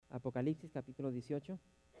Apocalipsis capítulo 18.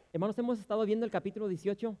 Hermanos, hemos estado viendo el capítulo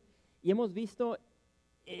 18 y hemos visto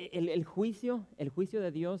el juicio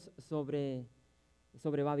de Dios sobre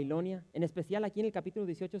Babilonia, en especial aquí en el capítulo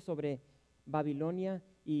 18 sobre Babilonia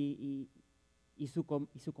y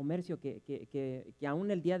su comercio, que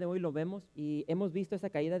aún el día de hoy lo vemos, y hemos visto esa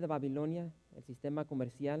caída de Babilonia, el sistema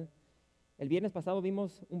comercial. El viernes pasado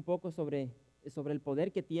vimos un poco sobre el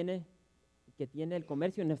poder que tiene el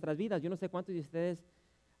comercio en nuestras vidas. Yo no sé cuántos de ustedes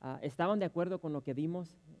estaban de acuerdo con lo que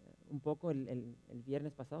vimos un poco el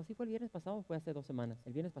viernes pasado. ¿Sí fue el viernes pasado o fue hace 2 semanas?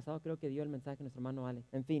 El viernes pasado creo que dio el mensaje nuestro hermano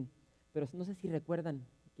Alex. En fin, pero no sé si recuerdan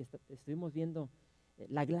que estuvimos viendo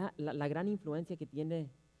la gran influencia que tiene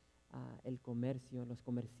el comercio, los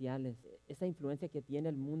comerciales, esa influencia que tiene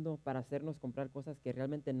el mundo para hacernos comprar cosas que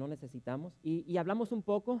realmente no necesitamos. Y hablamos un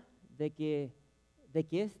poco de que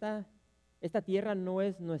esta tierra no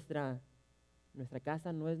es nuestra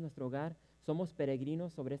casa, no es nuestro hogar, somos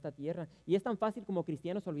peregrinos sobre esta tierra. Y es tan fácil como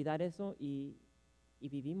cristianos olvidar eso y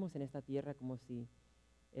vivimos en esta tierra como si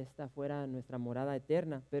esta fuera nuestra morada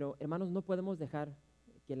eterna. Pero hermanos, no podemos dejar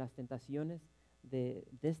que las tentaciones de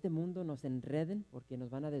este mundo nos enreden, porque nos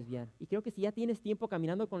van a desviar. Y creo que si ya tienes tiempo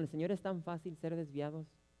caminando con el Señor, es tan fácil ser desviados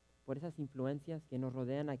por esas influencias que nos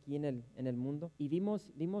rodean aquí en el mundo. Y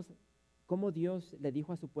vimos cómo Dios le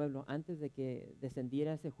dijo a su pueblo antes de que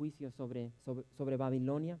descendiera ese juicio sobre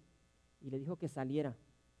Babilonia, y le dijo que saliera.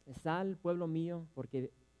 Sal, pueblo mío,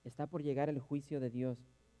 porque está por llegar el juicio de Dios.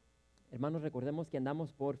 Hermanos, recordemos que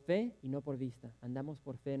andamos por fe y no por vista. Andamos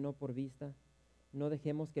por fe, no por vista. No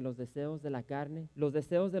dejemos que los deseos de la carne, los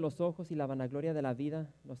deseos de los ojos y la vanagloria de la vida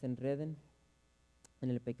nos enreden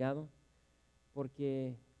en el pecado,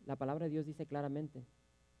 porque la palabra de Dios dice claramente,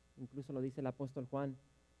 incluso lo dice el apóstol Juan,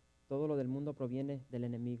 todo lo del mundo proviene del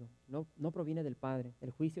enemigo, no proviene del Padre. El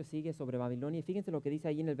juicio sigue sobre Babilonia. Y fíjense lo que dice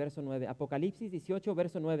ahí en el verso 9, Apocalipsis 18,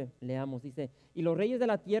 verso 9, leamos, dice, y los reyes de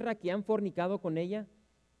la tierra que han fornicado con ella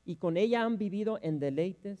y con ella han vivido en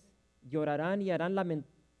deleites, llorarán y harán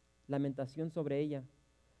lamentación sobre ella,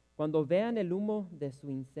 cuando vean el humo de su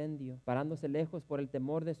incendio, parándose lejos por el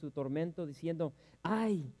temor de su tormento, diciendo,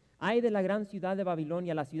 ay de la gran ciudad de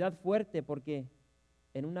Babilonia, la ciudad fuerte, porque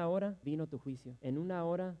en una hora vino tu juicio. En una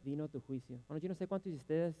hora vino tu juicio. Bueno, yo no sé cuántos de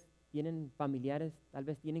ustedes tienen familiares, tal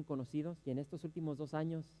vez tienen conocidos, que en estos últimos 2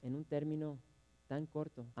 años, en un término tan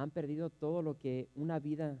corto, han perdido todo lo que una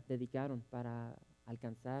vida dedicaron para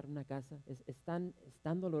alcanzar una casa. Es tan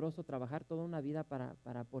doloroso trabajar toda una vida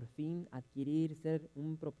para por fin adquirir, ser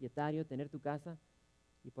un propietario, tener tu casa,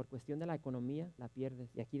 y por cuestión de la economía la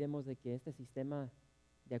pierdes. Y aquí vemos de que este sistema,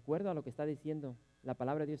 de acuerdo a lo que está diciendo la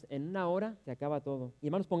palabra de Dios, en una hora se acaba todo. Y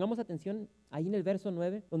hermanos, pongamos atención ahí en el verso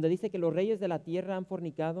 9, donde dice que los reyes de la tierra han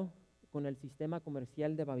fornicado con el sistema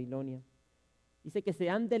comercial de Babilonia. Dice que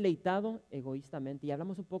se han deleitado egoístamente, y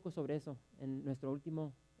hablamos un poco sobre eso en nuestro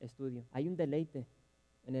último estudio. Hay un deleite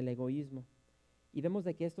en el egoísmo. Y vemos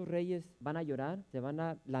de que estos reyes van a llorar, se van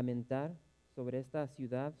a lamentar sobre esta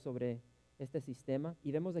ciudad, sobre este sistema,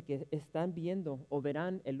 y vemos de que están viendo o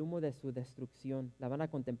verán el humo de su destrucción, la van a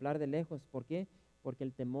contemplar de lejos. ¿Por qué? Porque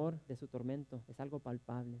el temor de su tormento es algo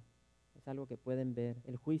palpable, es algo que pueden ver.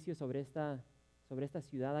 El juicio sobre esta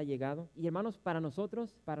ciudad ha llegado, y hermanos, para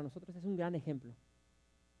nosotros es un gran ejemplo.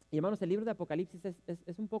 Y hermanos, el libro de Apocalipsis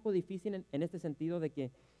es un poco difícil en este sentido de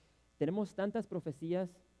que tenemos tantas profecías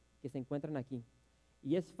que se encuentran aquí,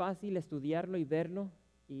 y es fácil estudiarlo y verlo,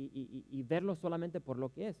 y verlo solamente por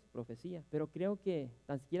lo que es profecía. Pero creo que,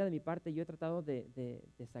 tan siquiera de mi parte, yo he tratado de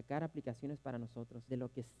sacar aplicaciones para nosotros, de lo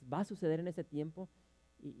que va a suceder en ese tiempo,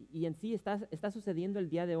 y en sí está sucediendo el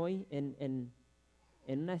día de hoy en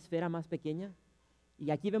una esfera más pequeña.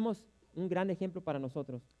 Y aquí vemos un gran ejemplo para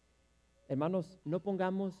nosotros. Hermanos, no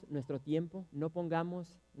pongamos nuestro tiempo, no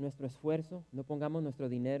pongamos nuestro esfuerzo, no pongamos nuestro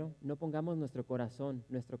dinero, no pongamos nuestro corazón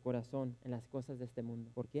en las cosas de este mundo.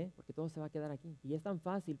 ¿Por qué? Porque todo se va a quedar aquí. Y es tan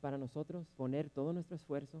fácil para nosotros poner todo nuestro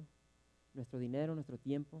esfuerzo, nuestro dinero, nuestro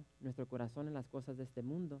tiempo, nuestro corazón en las cosas de este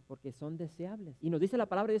mundo, porque son deseables. Y nos dice la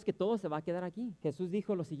palabra de Dios que todo se va a quedar aquí. Jesús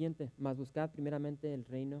dijo lo siguiente, mas buscad primeramente el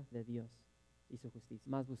reino de Dios y su justicia.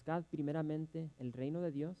 Mas buscad primeramente el reino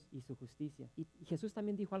de Dios y su justicia. Y Jesús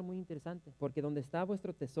también dijo algo muy interesante, porque donde está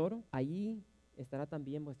vuestro tesoro, allí estará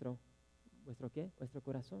también vuestro ¿qué? Vuestro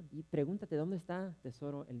corazón. Y pregúntate, ¿dónde está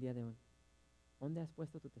tesoro el día de hoy? ¿Dónde has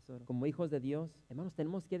puesto tu tesoro? Como hijos de Dios, hermanos,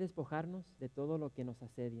 tenemos que despojarnos de todo lo que nos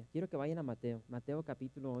asedia. Quiero que vayan a Mateo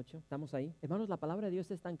capítulo 8. ¿Estamos ahí? Hermanos, la palabra de Dios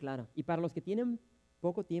es tan clara. Y para los que tienen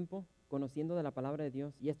poco tiempo conociendo de la palabra de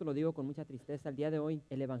Dios, y esto lo digo con mucha tristeza, el día de hoy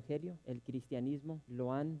el evangelio, el cristianismo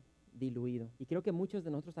lo han diluido. Y creo que muchos de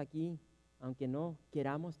nosotros aquí, aunque no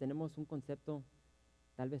queramos, tenemos un concepto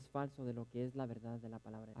tal vez falso de lo que es la verdad de la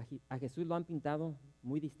palabra. A Jesús lo han pintado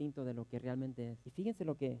muy distinto de lo que realmente es. Y fíjense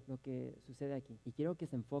lo que sucede aquí. Y quiero que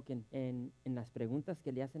se enfoquen en las preguntas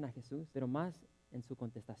que le hacen a Jesús, pero más en su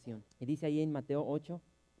contestación. Y dice ahí en Mateo 8,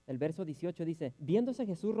 el verso 18 dice, viéndose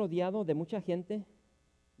Jesús rodeado de mucha gente,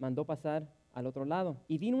 mandó pasar al otro lado.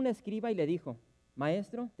 Y vino un escriba y le dijo,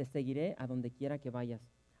 Maestro, te seguiré a donde quiera que vayas.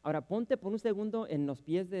 Ahora ponte por un segundo en los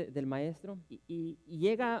pies del maestro y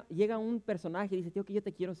llega un personaje y dice, tío, que yo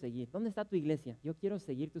te quiero seguir. ¿Dónde está tu iglesia? Yo quiero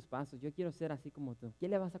seguir tus pasos, yo quiero ser así como tú. ¿Qué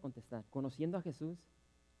le vas a contestar? Conociendo a Jesús,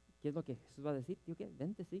 ¿qué es lo que Jesús va a decir? Tío, ¿qué?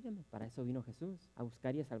 Vente, sígueme. Para eso vino Jesús, a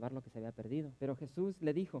buscar y a salvar lo que se había perdido. Pero Jesús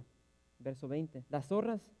le dijo, verso 20, las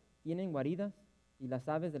zorras tienen guaridas y las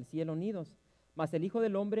aves del cielo nidos, mas el Hijo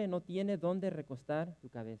del Hombre no tiene dónde recostar su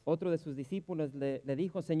cabeza. Otro de sus discípulos le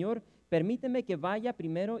dijo, Señor, permíteme que vaya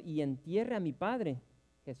primero y entierre a mi Padre.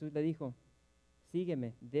 Jesús le dijo,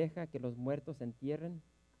 sígueme, deja que los muertos entierren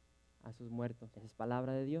a sus muertos. Esa es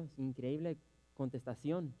palabra de Dios. Increíble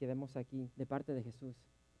contestación que vemos aquí de parte de Jesús.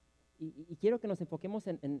 Y quiero que nos enfoquemos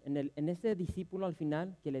en ese discípulo al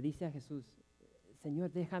final que le dice a Jesús,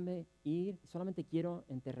 Señor, déjame ir, solamente quiero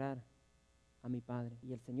enterrar a mi Padre.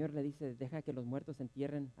 Y el Señor le dice, deja que los muertos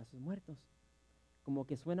entierren a sus muertos. Como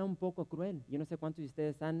que suena un poco cruel. Yo no sé cuántos de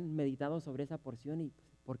ustedes han meditado sobre esa porción y pues,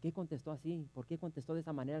 ¿por qué contestó así? ¿Por qué contestó de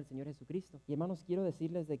esa manera el Señor Jesucristo? Y hermanos, quiero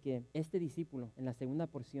decirles de que este discípulo, en la segunda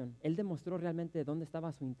porción, él demostró realmente dónde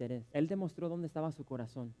estaba su interés. Él demostró dónde estaba su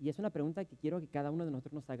corazón. Y es una pregunta que quiero que cada uno de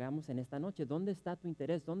nosotros nos hagamos en esta noche. ¿Dónde está tu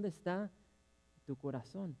interés? ¿Dónde está tu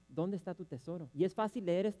corazón? ¿Dónde está tu tesoro? Y es fácil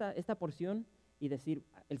leer esta porción y decir,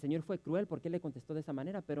 el Señor fue cruel, ¿por qué le contestó de esa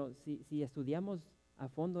manera? Pero si estudiamos a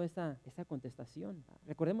fondo esa contestación,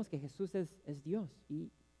 recordemos que Jesús es Dios y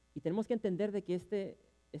tenemos que entender de que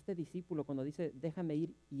este discípulo cuando dice, déjame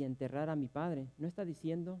ir y enterrar a mi Padre, no está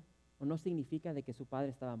diciendo o no significa de que su padre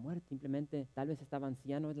estaba muerto, simplemente tal vez estaba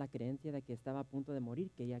anciano, es la creencia de que estaba a punto de morir,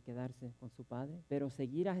 quería quedarse con su Padre, pero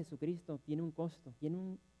seguir a Jesucristo tiene un costo,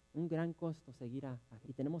 tiene un gran costo seguir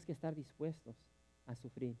y tenemos que estar dispuestos a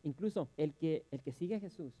sufrir. Incluso el que sigue a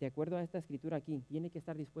Jesús, de acuerdo a esta escritura aquí, tiene que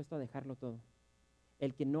estar dispuesto a dejarlo todo.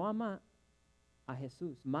 El que no ama a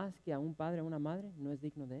Jesús más que a un padre o una madre, no es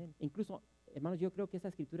digno de él. Incluso, hermanos, yo creo que esta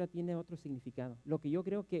escritura tiene otro significado. Lo que yo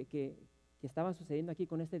creo que estaba sucediendo aquí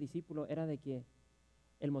con este discípulo era de que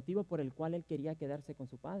el motivo por el cual él quería quedarse con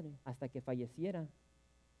su padre hasta que falleciera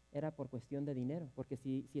era por cuestión de dinero. Porque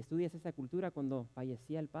si estudias esa cultura, cuando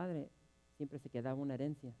fallecía el padre, siempre se quedaba una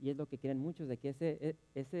herencia. Y es lo que creen muchos, de que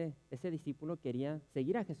ese discípulo quería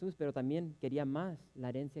seguir a Jesús, pero también quería más la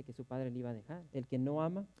herencia que su padre le iba a dejar. El que no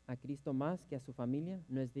ama a Cristo más que a su familia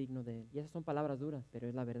no es digno de él. Y esas son palabras duras, pero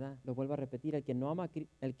es la verdad. Lo vuelvo a repetir, el que no ama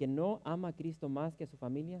a Cristo más que a su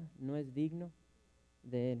familia no es digno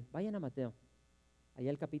de él. Vayan a Mateo, allá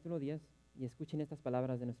el capítulo 10, y escuchen estas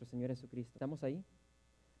palabras de nuestro Señor Jesucristo. ¿Estamos ahí?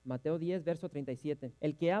 Mateo 10, verso 37.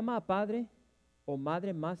 El que ama a padre o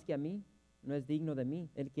madre más que a mí, no es digno de mí.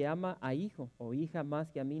 El que ama a hijo o hija más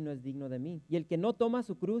que a mí, no es digno de mí. Y el que no toma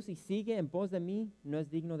su cruz y sigue en pos de mí, no es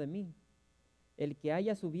digno de mí. El que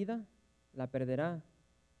haya su vida, la perderá.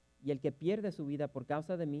 Y el que pierde su vida por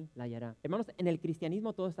causa de mí, la hallará. Hermanos, en el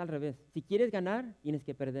cristianismo todo está al revés. Si quieres ganar, tienes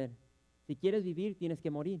que perder. Si quieres vivir, tienes que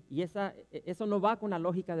morir. Y eso no va con la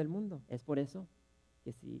lógica del mundo. Es por eso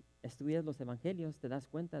que si estudias los evangelios, te das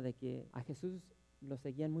cuenta de que a Jesús lo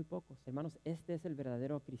seguían muy pocos. Hermanos, este es el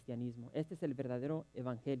verdadero cristianismo, este es el verdadero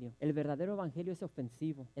evangelio. El verdadero evangelio es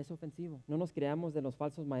ofensivo, es ofensivo. No nos creamos de los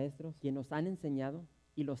falsos maestros que nos han enseñado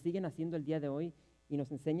y lo siguen haciendo el día de hoy y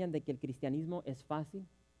nos enseñan de que el cristianismo es fácil,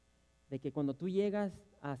 de que cuando tú llegas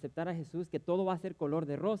a aceptar a Jesús, que todo va a ser color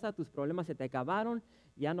de rosa, tus problemas se te acabaron,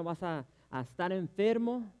 ya no vas a estar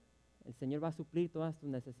enfermo, el Señor va a suplir todas tus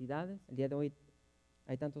necesidades. El día de hoy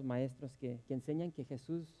hay tantos maestros que enseñan que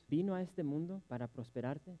Jesús vino a este mundo para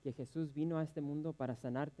prosperarte, que Jesús vino a este mundo para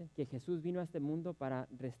sanarte, que Jesús vino a este mundo para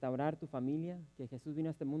restaurar tu familia, que Jesús vino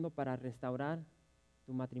a este mundo para restaurar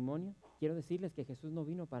tu matrimonio. Quiero decirles que Jesús no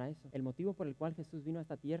vino para eso. El motivo por el cual Jesús vino a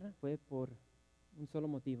esta tierra fue por un solo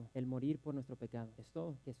motivo, el morir por nuestro pecado. Es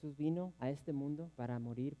todo. Jesús vino a este mundo para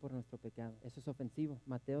morir por nuestro pecado. Eso es ofensivo.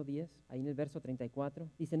 Mateo 10, ahí en el verso 34,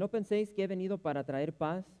 dice, no penséis que he venido para traer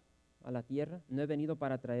paz a la tierra. No he venido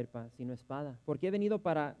para traer paz, sino espada. Porque he venido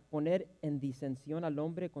para poner en disensión al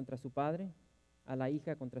hombre contra su padre, a la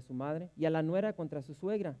hija contra su madre, y a la nuera contra su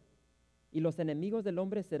suegra. Y los enemigos del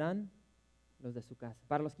hombre serán los de su casa.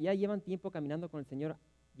 Para los que ya llevan tiempo caminando con el Señor,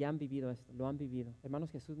 ya han vivido esto, lo han vivido. Hermanos,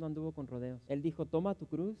 Jesús no anduvo con rodeos. Él dijo, toma tu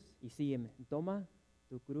cruz y sígueme. Toma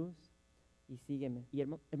tu cruz y sígueme. Y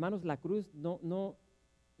hermanos, la cruz no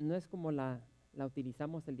es como la la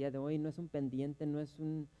utilizamos el día de hoy, no es un pendiente, no es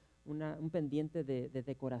un pendiente de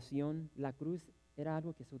decoración. La cruz era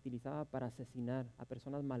algo que se utilizaba para asesinar a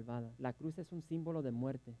personas malvadas. La cruz es un símbolo de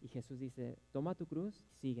muerte y Jesús dice, toma tu cruz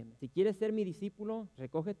y sígueme. Si quieres ser mi discípulo,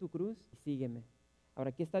 recoge tu cruz y sígueme.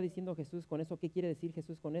 Ahora, ¿qué está diciendo Jesús con eso? ¿Qué quiere decir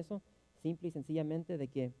Jesús con eso? Simple y sencillamente de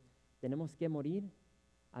que tenemos que morir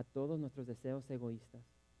a todos nuestros deseos egoístas.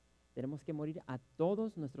 Tenemos que morir a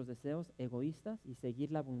todos nuestros deseos egoístas y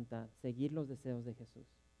seguir la voluntad, seguir los deseos de Jesús,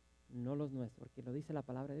 no los nuestros, porque lo dice la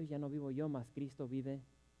palabra de Dios, ya no vivo yo, mas Cristo vive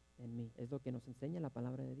en mí. Es lo que nos enseña la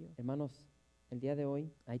palabra de Dios. Hermanos, el día de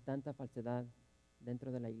hoy hay tanta falsedad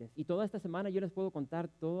dentro de la iglesia. Y toda esta semana yo les puedo contar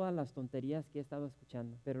todas las tonterías que he estado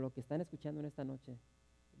escuchando, pero lo que están escuchando en esta noche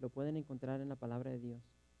lo pueden encontrar en la palabra de Dios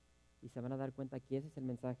y se van a dar cuenta que ese es el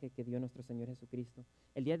mensaje que dio nuestro Señor Jesucristo.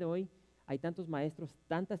 El día de hoy hay tantos maestros,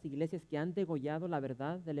 tantas iglesias que han degollado la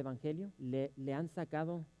verdad del Evangelio, le han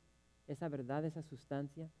sacado esa verdad, esa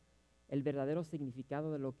sustancia, el verdadero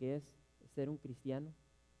significado de lo que es ser un cristiano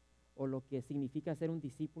o lo que significa ser un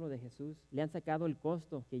discípulo de Jesús. Le han sacado el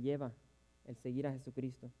costo que lleva el seguir a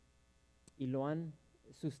Jesucristo y lo han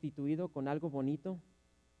sustituido con algo bonito,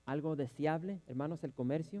 algo deseable, hermanos, el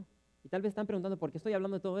comercio. Y tal vez están preguntando, ¿por qué estoy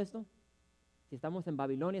hablando de todo esto? Si estamos en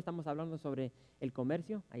Babilonia, estamos hablando sobre el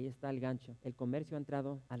comercio, ahí está el gancho. El comercio ha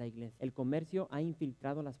entrado a la iglesia. El comercio ha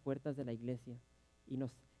infiltrado las puertas de la iglesia y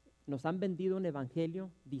nos han vendido un evangelio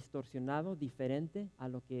distorsionado, diferente a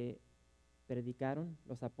lo que predicaron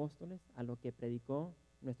los apóstoles, a lo que predicó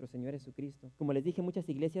nuestro Señor Jesucristo. Como les dije, muchas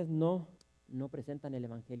iglesias no presentan el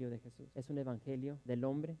evangelio de Jesús. Es un evangelio del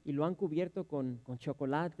hombre y lo han cubierto con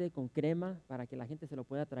chocolate, con crema, para que la gente se lo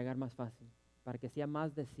pueda tragar más fácil, para que sea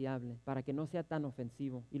más deseable, para que no sea tan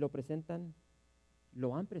ofensivo. Y lo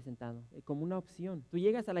han presentado como una opción. Tú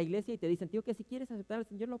llegas a la iglesia y te dicen, tío, que si quieres aceptar al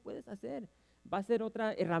Señor lo puedes hacer. Va a ser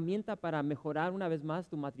otra herramienta para mejorar una vez más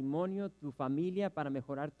tu matrimonio, tu familia, para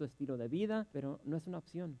mejorar tu estilo de vida, pero no es una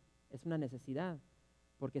opción, es una necesidad.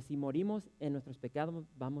 Porque si morimos en nuestros pecados,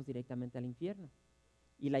 vamos directamente al infierno.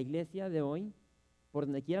 Y la iglesia de hoy, por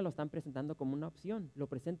donde quiera, lo están presentando como una opción. Lo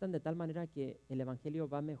presentan de tal manera que el evangelio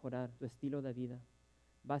va a mejorar tu estilo de vida.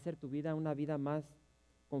 Va a hacer tu vida una vida más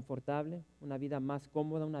confortable, una vida más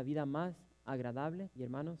cómoda, una vida más agradable. Y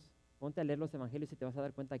hermanos, ponte a leer los evangelios y te vas a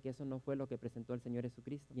dar cuenta que eso no fue lo que presentó el Señor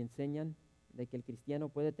Jesucristo. Y enseñan de que el cristiano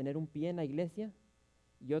puede tener un pie en la iglesia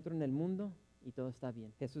y otro en el mundo y todo está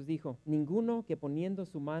bien. Jesús dijo, ninguno que poniendo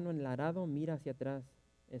su mano en el arado mira hacia atrás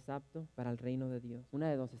es apto para el reino de Dios. Una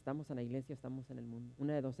de dos, estamos en la iglesia o estamos en el mundo.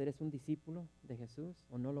 Una de dos, ¿eres un discípulo de Jesús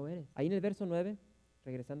o no lo eres? Ahí en el verso 9,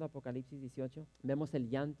 regresando a Apocalipsis 18, vemos el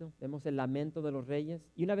llanto, vemos el lamento de los reyes.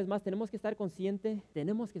 Y una vez más tenemos que estar conscientes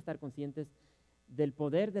del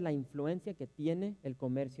poder, de la influencia que tiene el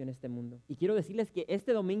comercio en este mundo. Y quiero decirles que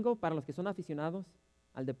este domingo, para los que son aficionados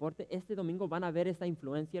al deporte, este domingo van a ver esta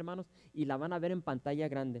influencia, hermanos, y la van a ver en pantalla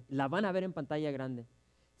grande. La van a ver en pantalla grande.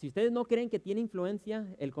 Si ustedes no creen que tiene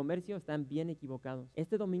influencia el comercio, están bien equivocados.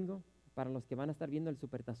 Este domingo, para los que van a estar viendo el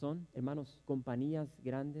Supertazón, hermanos, compañías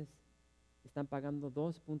grandes están pagando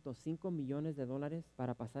 $2.5 millones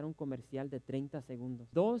para pasar un comercial de 30 segundos.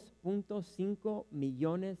 $2.5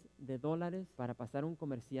 millones para pasar un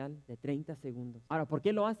comercial de 30 segundos. Ahora, ¿por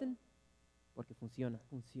qué lo hacen? Porque funciona.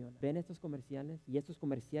 Ven estos comerciales y estos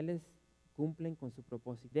comerciales cumplen con su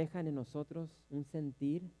propósito. Dejan en nosotros un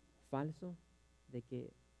sentir falso de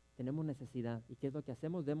que tenemos necesidad. ¿Y qué es lo que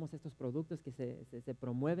hacemos? Vemos estos productos que se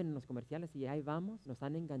promueven en los comerciales y ahí vamos, nos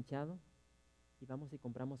han enganchado y vamos y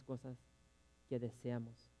compramos cosas que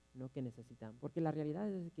deseamos, no que necesitamos. Porque la realidad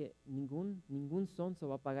es que ningún sonso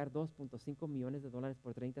va a pagar $2.5 millones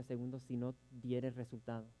por 30 segundos si no diere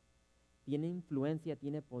resultado. Tiene influencia,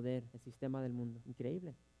 tiene poder el sistema del mundo.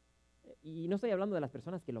 Increíble. Y no estoy hablando de las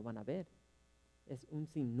personas que lo van a ver. Es un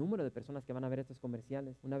sinnúmero de personas que van a ver estos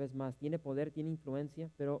comerciales. Una vez más, tiene poder, tiene influencia,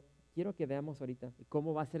 pero quiero que veamos ahorita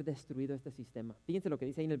cómo va a ser destruido este sistema. Fíjense lo que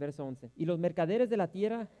dice ahí en el verso 11. Y los mercaderes de la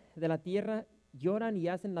tierra lloran y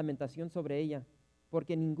hacen lamentación sobre ella,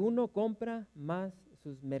 porque ninguno compra más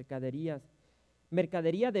sus mercaderías.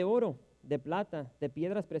 Mercadería de oro, de plata, de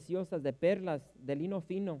piedras preciosas, de perlas, de lino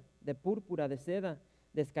fino, de púrpura, de seda,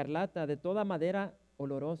 de escarlata, de toda madera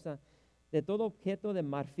olorosa, de todo objeto de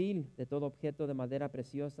marfil, de todo objeto de madera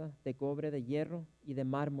preciosa, de cobre, de hierro y de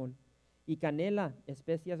mármol, y canela,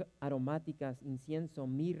 especias aromáticas, incienso,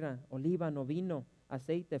 mirra, olíbano, vino,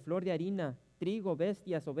 aceite, flor de harina, trigo,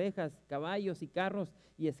 bestias, ovejas, caballos y carros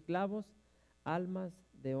y esclavos, almas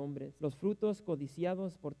de hombres. Los frutos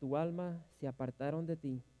codiciados por tu alma se apartaron de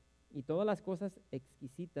ti, y todas las cosas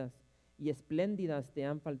exquisitas y espléndidas te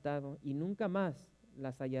han faltado, y nunca más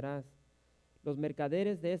las hallarás. Los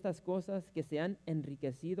mercaderes de estas cosas que se han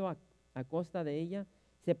enriquecido a costa de ella,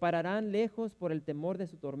 se pararán lejos por el temor de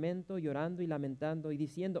su tormento, llorando y lamentando, y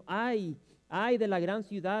diciendo, ¡ay! ¡Ay de la gran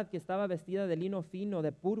ciudad que estaba vestida de lino fino,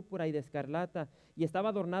 de púrpura y de escarlata, y estaba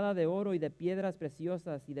adornada de oro y de piedras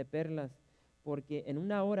preciosas y de perlas, porque en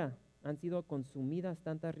una hora han sido consumidas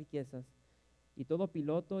tantas riquezas! Y todo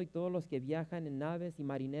piloto y todos los que viajan en naves y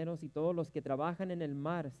marineros y todos los que trabajan en el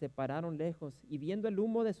mar se pararon lejos, y viendo el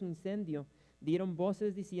humo de su incendio, dieron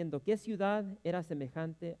voces diciendo, ¿qué ciudad era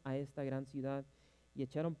semejante a esta gran ciudad? Y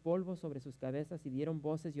echaron polvo sobre sus cabezas y dieron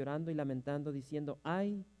voces llorando y lamentando, diciendo,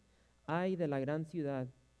 ¡ay! ¡Ay de la gran ciudad,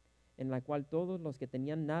 en la cual todos los que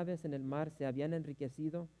tenían naves en el mar se habían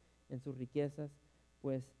enriquecido en sus riquezas,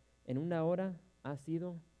 pues en una hora ha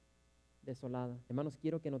sido desolada! Hermanos,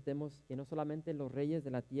 quiero que notemos que no solamente los reyes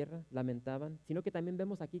de la tierra lamentaban, sino que también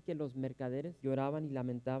vemos aquí que los mercaderes lloraban y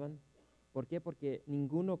lamentaban. ¿Por qué? Porque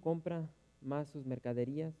ninguno compra más sus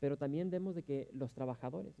mercaderías, pero también vemos de que los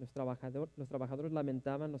trabajadores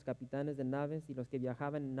lamentaban, los capitanes de naves y los que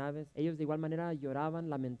viajaban en naves, ellos de igual manera lloraban,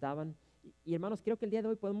 lamentaban. Y hermanos, creo que el día de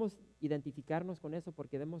hoy podemos identificarnos con eso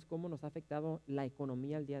porque vemos cómo nos ha afectado la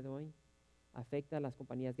economía el día de hoy. Afecta a las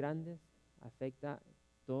compañías grandes, afecta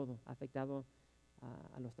todo, ha afectado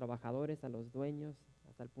a los trabajadores, a los dueños,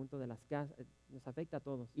 hasta el punto de las casas, nos afecta a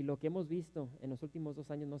todos. Y lo que hemos visto en los últimos 2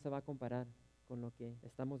 años no se va a comparar con lo que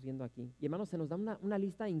estamos viendo aquí. Y hermanos, se nos da una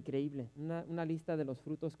lista increíble, una lista de los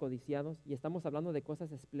frutos codiciados, y estamos hablando de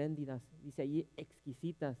cosas espléndidas, dice allí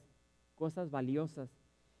exquisitas, cosas valiosas.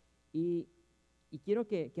 Y quiero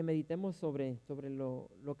que meditemos sobre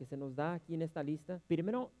lo que se nos da aquí en esta lista.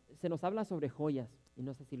 Primero, se nos habla sobre joyas, y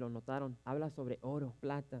no sé si lo notaron, habla sobre oro,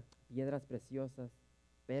 plata, piedras preciosas,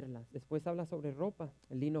 perlas. Después habla sobre ropa,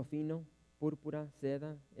 lino fino, púrpura,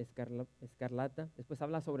 seda, escarlata. Después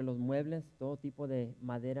habla sobre los muebles, todo tipo de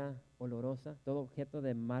madera olorosa, todo objeto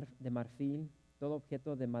de marfil, todo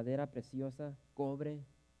objeto de madera preciosa, cobre,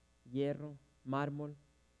 hierro, mármol.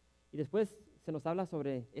 Y después se nos habla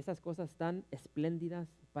sobre esas cosas tan espléndidas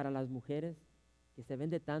para las mujeres que se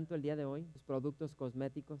vende tanto el día de hoy, los productos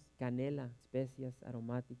cosméticos, canela, especias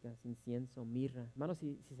aromáticas, incienso, mirra. Hermanos,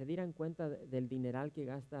 si se dieran cuenta del dineral que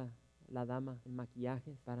gasta la dama en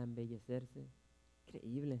maquillajes para embellecerse,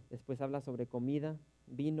 increíble. Después habla sobre comida,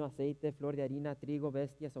 vino, aceite, flor de harina, trigo,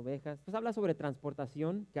 bestias, ovejas. Después habla sobre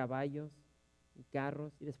transportación, caballos y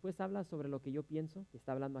carros. Y después habla sobre lo que yo pienso, que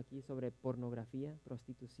está hablando aquí sobre pornografía,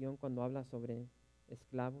 prostitución, cuando habla sobre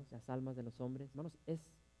esclavos, las almas de los hombres. Hermanos, es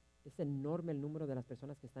enorme el número de las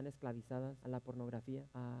personas que están esclavizadas a la pornografía,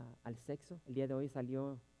 al sexo. El día de hoy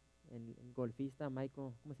salió el golfista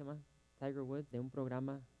Michael, ¿cómo se llama? Tiger Woods, de un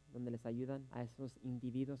programa donde les ayudan a esos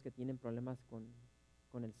individuos que tienen problemas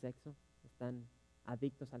con el sexo, están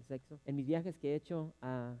adictos al sexo. En mis viajes que he hecho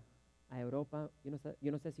a Europa,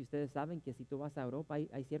 yo no sé si ustedes saben que si tú vas a Europa,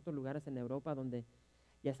 hay ciertos lugares en Europa donde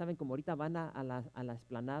ya saben, como ahorita van a la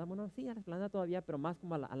explanada, bueno, sí, a la explanada todavía, pero más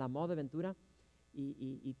como a la Mall de Ventura,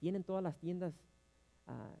 y tienen todas las tiendas,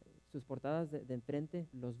 sus portadas de enfrente,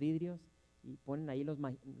 los vidrios, y ponen ahí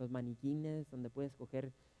los maniquines donde puedes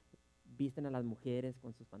escoger, visten a las mujeres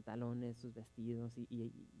con sus pantalones, sus vestidos,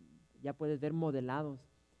 y ya puedes ver modelados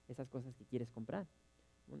esas cosas que quieres comprar.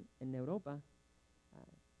 En Europa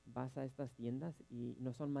vas a estas tiendas y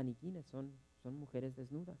no son maniquines, son mujeres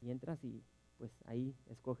desnudas, y entras y pues ahí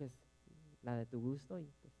escoges la de tu gusto y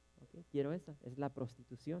pues okay, quiero esa. Es la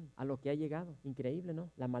prostitución, a lo que ha llegado. Increíble,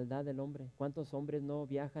 ¿no? La maldad del hombre. ¿Cuántos hombres no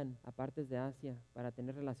viajan a partes de Asia para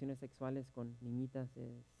tener relaciones sexuales con niñitas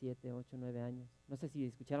de 7, 8, 9 años? No sé si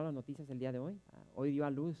escucharon las noticias el día de hoy. Hoy dio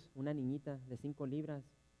a luz una niñita de 5 libras,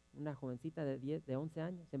 una jovencita de 11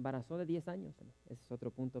 años. Se embarazó de 10 años. Ese es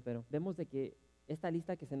otro punto, pero vemos de que esta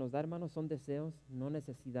lista que se nos da, hermanos, son deseos, no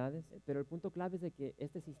necesidades. Pero el punto clave es de que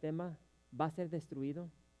este sistema va a ser destruido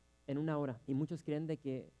en una hora. Y muchos creen de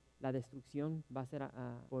que la destrucción va a ser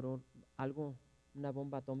por algo, una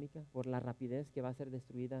bomba atómica, por la rapidez que va a ser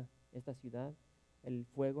destruida esta ciudad, el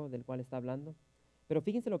fuego del cual está hablando. Pero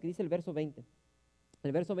fíjense lo que dice el verso 20.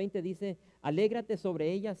 El verso 20 dice, alégrate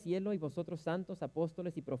sobre ella, cielo, y vosotros santos,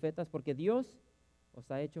 apóstoles y profetas, porque Dios os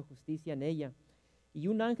ha hecho justicia en ella. Y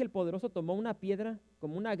un ángel poderoso tomó una piedra,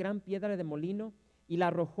 como una gran piedra de molino, y la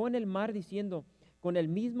arrojó en el mar, diciendo, con el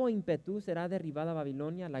mismo ímpetu será derribada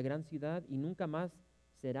Babilonia, la gran ciudad, y nunca más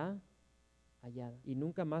será hallada. Y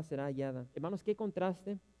nunca más será hallada. Hermanos, qué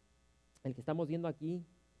contraste el que estamos viendo aquí.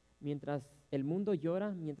 Mientras el mundo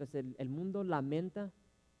llora, mientras el mundo lamenta,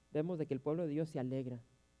 vemos de que el pueblo de Dios se alegra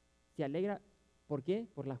 ¿Por qué?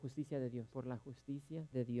 Por la justicia de Dios, por la justicia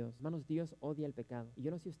de Dios. Hermanos, Dios odia el pecado. Y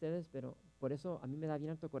yo no sé ustedes, pero por eso a mí me da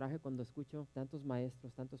bien harto coraje cuando escucho tantos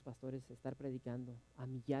maestros, tantos pastores estar predicando a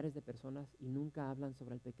millares de personas y nunca hablan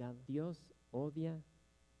sobre el pecado. Dios odia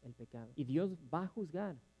el pecado. Y Dios va a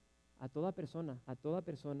juzgar a toda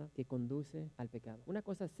persona que conduce al pecado. Una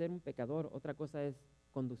cosa es ser un pecador, otra cosa es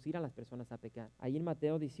conducir a las personas a pecar. Ahí en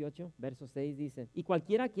Mateo 18, verso 6 dice, y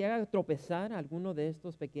cualquiera que haga tropezar a alguno de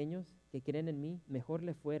estos pequeños que creen en mí, mejor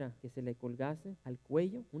le fuera que se le colgase al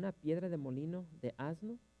cuello una piedra de molino de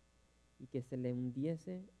asno y que se le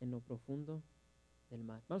hundiese en lo profundo del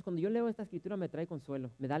mar. Vamos, cuando yo leo esta escritura me trae consuelo,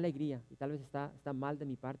 me da alegría, y tal vez está mal de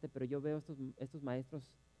mi parte, pero yo veo estos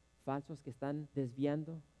maestros falsos que están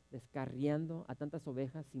descarriando a tantas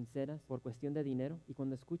ovejas sinceras por cuestión de dinero, y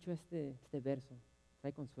cuando escucho este verso,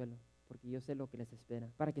 trae consuelo, porque yo sé lo que les espera.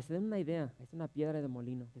 Para que se den una idea, es una piedra de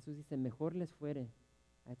molino. Jesús dice, mejor les fuere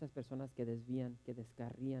a estas personas que desvían, que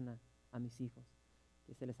descarrían a mis hijos,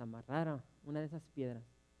 que se les amarrara una de esas piedras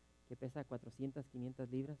que pesa 400, 500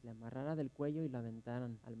 libras, le amarrara del cuello y la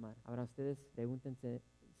aventaran al mar. Ahora ustedes pregúntense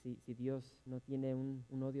si Dios no tiene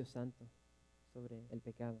un odio santo sobre el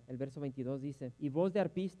pecado. El verso 22 dice, y voz de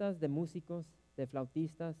arpistas, de músicos, de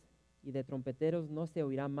flautistas y de trompeteros no se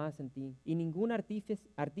oirá más en ti, y ningún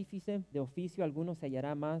artífice de oficio alguno se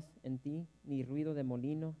hallará más en ti, ni ruido de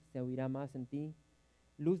molino se oirá más en ti,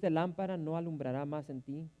 luz de lámpara no alumbrará más en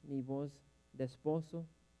ti, ni voz de esposo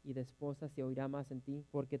y de esposa se oirá más en ti,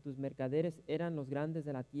 porque tus mercaderes eran los grandes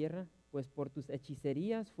de la tierra, pues por tus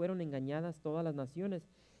hechicerías fueron engañadas todas las naciones,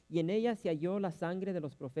 y en ellas se halló la sangre de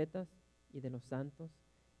los profetas y de los santos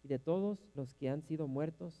y de todos los que han sido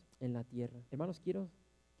muertos en la tierra. Hermanos, quiero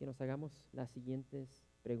que nos hagamos las siguientes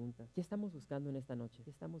preguntas. ¿Qué estamos buscando en esta noche? ¿Qué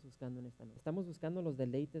estamos buscando en esta noche? ¿Estamos buscando los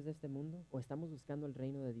deleites de este mundo o estamos buscando el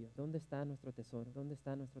reino de Dios? ¿Dónde está nuestro tesoro? ¿Dónde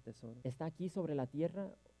está nuestro tesoro? ¿Está aquí sobre la tierra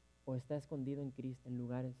o está escondido en Cristo en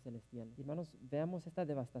lugares celestiales? Hermanos, veamos esta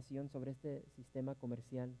devastación sobre este sistema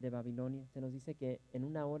comercial de Babilonia. Se nos dice que en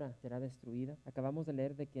una hora será destruida. Acabamos de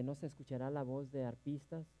leer de que no se escuchará la voz de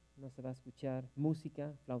arpistas, no se va a escuchar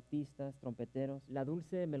música, flautistas, trompeteros. La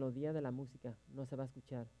dulce melodía de la música no se va a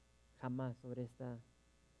escuchar jamás sobre esta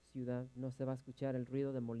ciudad. No se va a escuchar el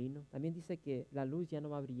ruido de molino. También dice que la luz ya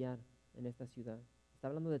no va a brillar en esta ciudad. Está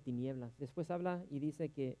hablando de tinieblas. Después habla y dice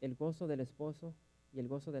que el gozo del esposo y el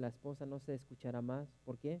gozo de la esposa no se escuchará más.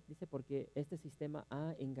 ¿Por qué? Dice porque este sistema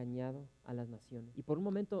ha engañado a las naciones. Y por un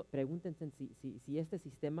momento pregúntense si este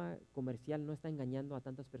sistema comercial no está engañando a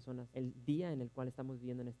tantas personas el día en el cual estamos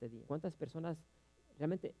viviendo en este día. ¿Cuántas personas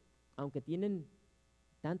realmente, aunque tienen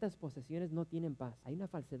tantas posesiones, no tienen paz? Hay una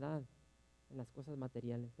falsedad en las cosas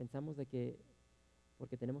materiales. Pensamos de que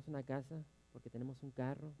porque tenemos una casa, porque tenemos un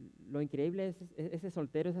carro. Lo increíble es ese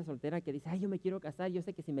soltero, esa soltera que dice, ay, yo me quiero casar, yo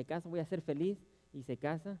sé que si me caso voy a ser feliz, y se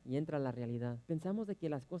casa y entra a la realidad. Pensamos de que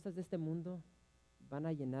las cosas de este mundo van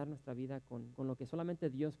a llenar nuestra vida con lo que solamente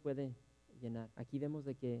Dios puede llenar. Aquí vemos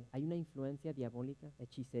de que hay una influencia diabólica,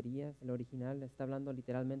 hechicerías. El original está hablando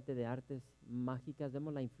literalmente de artes mágicas.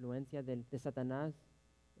 Vemos la influencia de Satanás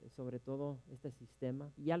sobre todo este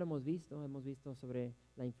sistema. Y ya lo hemos visto sobre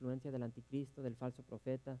la influencia del anticristo, del falso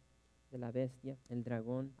profeta, de la bestia, el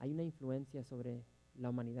dragón. Hay una influencia sobre la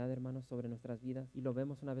humanidad, hermanos, sobre nuestras vidas, y lo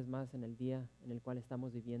vemos una vez más en el día en el cual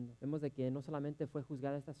estamos viviendo. Vemos de que no solamente fue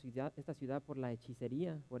juzgada esta ciudad por la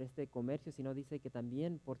hechicería, por este comercio, sino dice que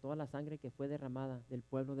también por toda la sangre que fue derramada del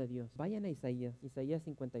pueblo de Dios. Vayan a Isaías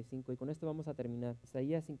 55, y con esto vamos a terminar.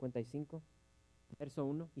 Isaías 55. Verso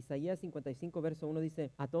 1, Isaías 55, verso 1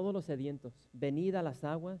 dice, a todos los sedientos, venid a las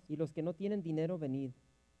aguas, y los que no tienen dinero, venid,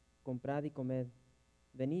 comprad y comed.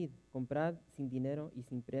 Venid, comprad sin dinero y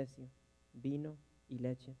sin precio, vino y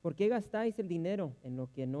leche. ¿Por qué gastáis el dinero en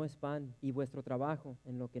lo que no es pan, y vuestro trabajo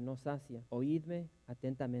en lo que no sacia? Oídme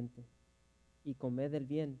atentamente, y comed el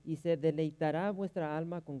bien, y se deleitará vuestra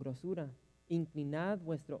alma con grosura. Inclinad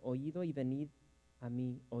vuestro oído y venid a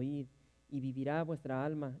mí, oíd, y vivirá vuestra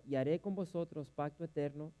alma, y haré con vosotros pacto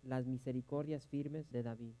eterno, las misericordias firmes de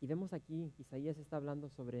David. Y vemos aquí, Isaías está hablando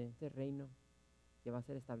sobre ese reino que va a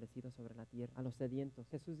ser establecido sobre la tierra, a los sedientos.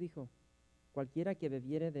 Jesús dijo, cualquiera que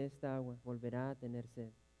bebiere de esta agua volverá a tener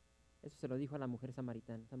sed. Eso se lo dijo a la mujer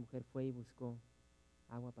samaritana. Esa mujer fue y buscó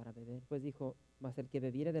agua para beber. Pues dijo, mas el que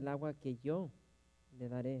bebiere del agua que yo le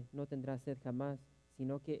daré no tendrá sed jamás,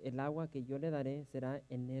 sino que el agua que yo le daré será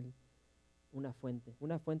en él una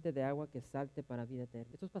fuente de agua que salte para vida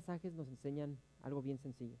eterna. Estos pasajes nos enseñan algo bien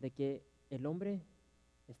sencillo, de que el hombre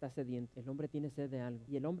está sediento, el hombre tiene sed de algo,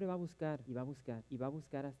 y el hombre va a buscar y va a buscar y va a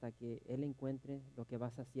buscar hasta que él encuentre lo que va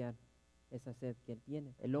a saciar esa sed que él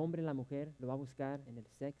tiene. El hombre, la mujer, lo va a buscar en el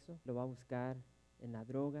sexo, lo va a buscar en la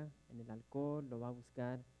droga, en el alcohol, lo va a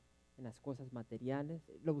buscar en las cosas materiales.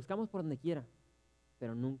 Lo buscamos por donde quiera,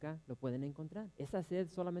 pero nunca lo pueden encontrar. Esa sed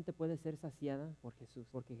solamente puede ser saciada por Jesús,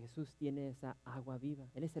 porque Jesús tiene esa agua viva.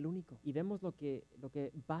 Él es el único. Y vemos lo que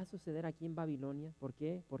va a suceder aquí en Babilonia. ¿Por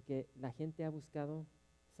qué? Porque la gente ha buscado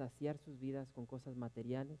saciar sus vidas con cosas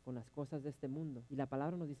materiales, con las cosas de este mundo. Y la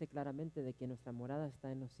palabra nos dice claramente de que nuestra morada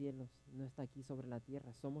está en los cielos, no está aquí sobre la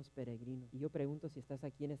tierra, somos peregrinos. Y yo pregunto si estás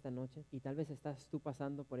aquí en esta noche y tal vez estás tú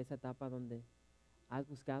pasando por esa etapa donde has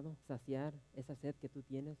buscado saciar esa sed que tú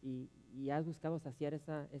tienes y has buscado saciar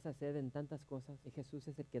esa sed en tantas cosas. Y Jesús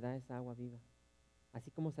es el que da esa agua viva. Así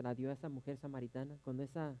como se la dio a esa mujer samaritana, cuando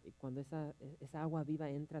esa agua viva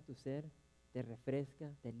entra a tu ser, te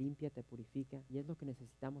refresca, te limpia, te purifica. Y es lo que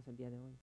necesitamos el día de hoy.